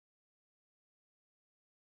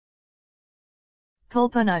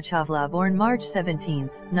Kalpana Chawla, born March 17,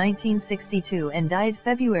 1962 and died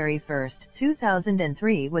February 1,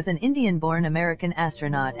 2003, was an Indian-born American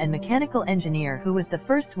astronaut and mechanical engineer who was the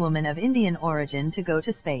first woman of Indian origin to go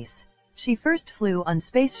to space. She first flew on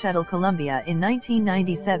Space Shuttle Columbia in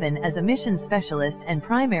 1997 as a mission specialist and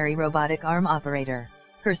primary robotic arm operator.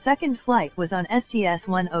 Her second flight was on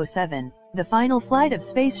STS-107, the final flight of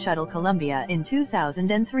Space Shuttle Columbia in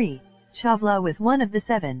 2003. Chawla was one of the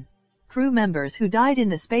 7 crew members who died in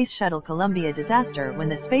the Space Shuttle Columbia disaster when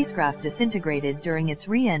the spacecraft disintegrated during its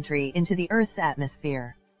re-entry into the Earth's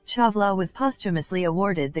atmosphere. Chawla was posthumously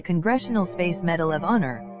awarded the Congressional Space Medal of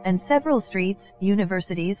Honor, and several streets,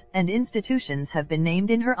 universities, and institutions have been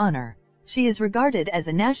named in her honor. She is regarded as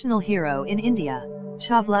a national hero in India.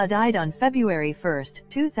 Chawla died on February 1,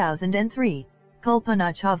 2003.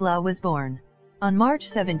 Kalpana Chawla was born on March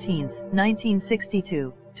 17,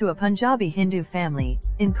 1962, to a Punjabi Hindu family,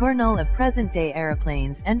 in Kurnool of present-day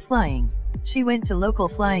aeroplanes and flying. She went to local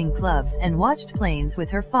flying clubs and watched planes with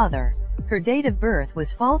her father. Her date of birth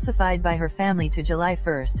was falsified by her family to July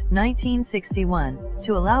 1, 1961,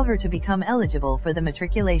 to allow her to become eligible for the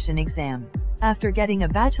matriculation exam. After getting a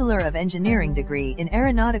Bachelor of Engineering degree in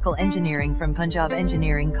Aeronautical Engineering from Punjab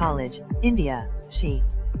Engineering College, India, she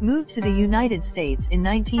moved to the United States in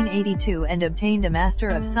 1982 and obtained a Master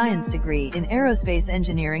of Science degree in Aerospace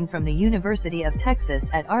Engineering from the University of Texas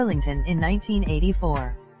at Arlington in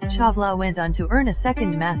 1984. Chawla went on to earn a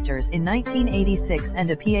second master's in 1986 and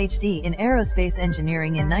a PhD in Aerospace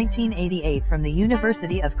Engineering in 1988 from the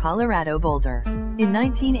University of Colorado Boulder. In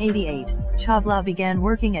 1988, Chawla began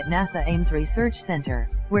working at NASA Ames Research Center,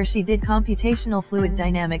 where she did computational fluid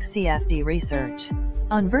dynamics (CFD) research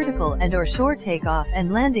on vertical and/or short takeoff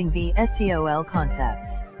and landing (VSTOL)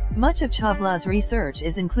 concepts. Much of Chawla's research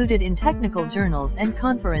is included in technical journals and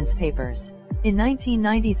conference papers. In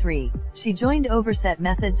 1993, she joined Overset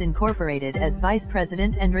Methods Incorporated as Vice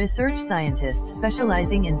President and Research Scientist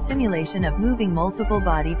specializing in simulation of moving multiple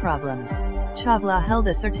body problems. Chawla held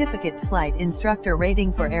a certificate flight instructor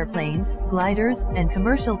rating for airplanes, gliders, and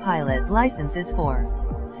commercial pilot licenses for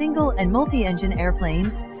single and multi-engine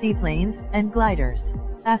airplanes, seaplanes, and gliders.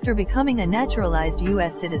 After becoming a naturalized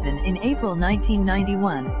U.S. citizen in April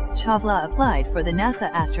 1991, Chawla applied for the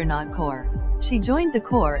NASA Astronaut Corps. She joined the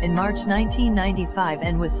Corps in March 1995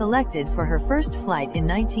 and was selected for her first flight in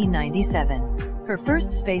 1997. Her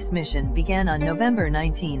first space mission began on November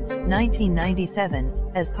 19, 1997,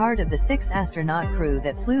 as part of the 6-astronaut crew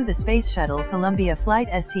that flew the Space Shuttle Columbia Flight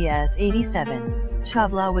STS-87.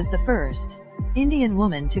 Chawla was the first Indian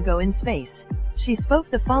woman to go in space. She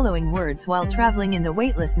spoke the following words while traveling in the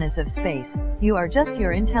weightlessness of space: "You are just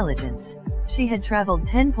your intelligence." She had traveled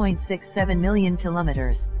 10.67 million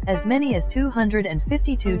kilometers, as many as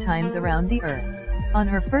 252 times around the Earth. On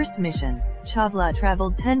her first mission, Chawla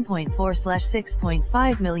traveled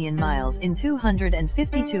 10.4/6.5 million miles in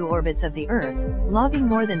 252 orbits of the Earth, logging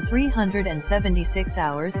more than 376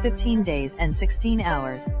 hours, 15 days and 16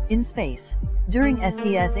 hours, in space. During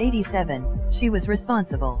STS-87, she was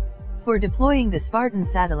responsible for deploying the Spartan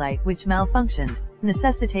satellite, which malfunctioned,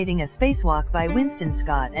 necessitating a spacewalk by Winston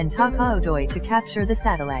Scott and Taka Odoy to capture the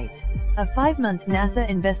satellite. A 5-month NASA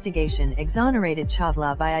investigation exonerated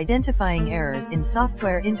Chawla by identifying errors in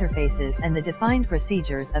software interfaces and the defined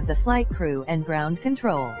procedures of the flight crew and ground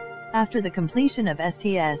control. After the completion of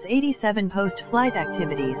STS-87 post-flight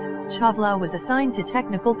activities, Chawla was assigned to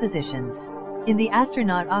technical positions in the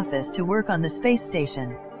astronaut office to work on the space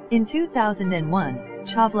station. In 2001,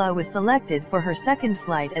 Chawla was selected for her second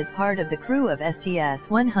flight as part of the crew of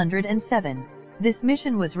STS-107. This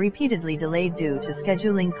mission was repeatedly delayed due to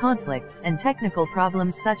scheduling conflicts and technical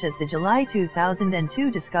problems such as the July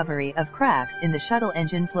 2002 discovery of cracks in the shuttle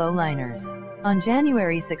engine flow liners. On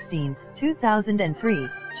January 16, 2003,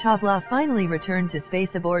 Chawla finally returned to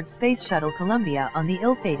space aboard Space Shuttle Columbia on the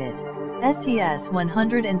ill-fated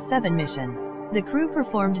STS-107 mission. The crew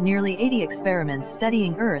performed nearly 80 experiments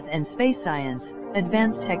studying Earth and space science,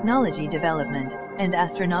 advanced technology development, and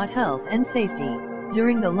astronaut health and safety.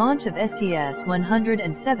 During the launch of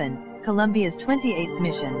STS-107, Columbia's 28th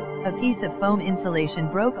mission, a piece of foam insulation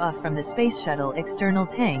broke off from the Space Shuttle external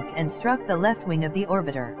tank and struck the left wing of the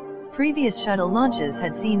orbiter. Previous shuttle launches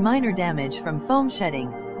had seen minor damage from foam shedding,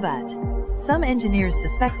 but some engineers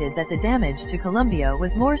suspected that the damage to Columbia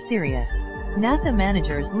was more serious. NASA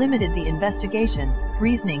managers limited the investigation,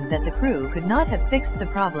 reasoning that the crew could not have fixed the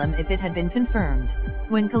problem if it had been confirmed.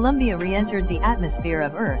 When Columbia re-entered the atmosphere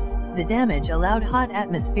of Earth, the damage allowed hot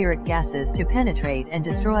atmospheric gases to penetrate and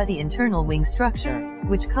destroy the internal wing structure,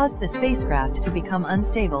 which caused the spacecraft to become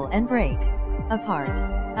unstable and break. apart.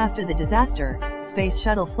 After the disaster, space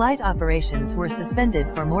shuttle flight operations were suspended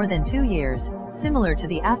for more than 2 years, similar to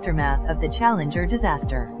the aftermath of the Challenger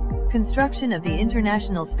disaster. Construction of the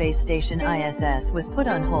International Space Station ISS was put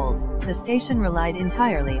on hold. The station relied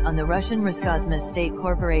entirely on the Russian Roscosmos State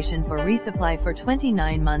Corporation for resupply for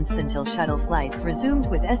 29 months until shuttle flights resumed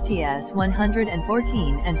with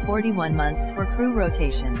STS-114 and 41 months for crew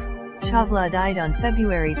rotation. Chawla died on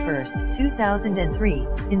February 1, 2003,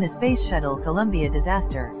 in the Space Shuttle Columbia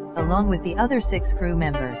disaster, along with the other 6 crew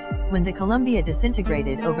members, when the Columbia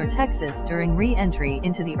disintegrated over Texas during re-entry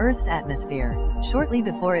into the Earth's atmosphere, shortly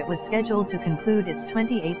before it was scheduled to conclude its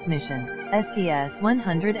 28th mission,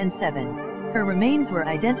 STS-107. Her remains were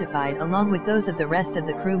identified along with those of the rest of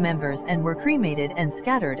the crew members and were cremated and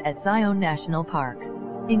scattered at Zion National Park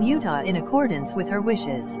in Utah in accordance with her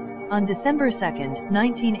wishes. On December 2,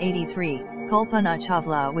 1983, Kalpana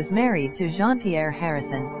Chawla was married to Jean-Pierre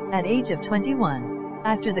Harrison, at age of 21.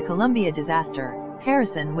 After the Columbia disaster,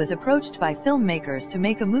 Harrison was approached by filmmakers to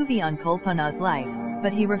make a movie on Kalpana's life,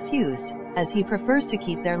 but he refused, as he prefers to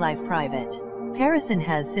keep their life private. Harrison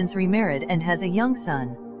has since remarried and has a young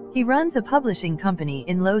son. He runs a publishing company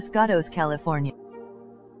in Los Gatos, California.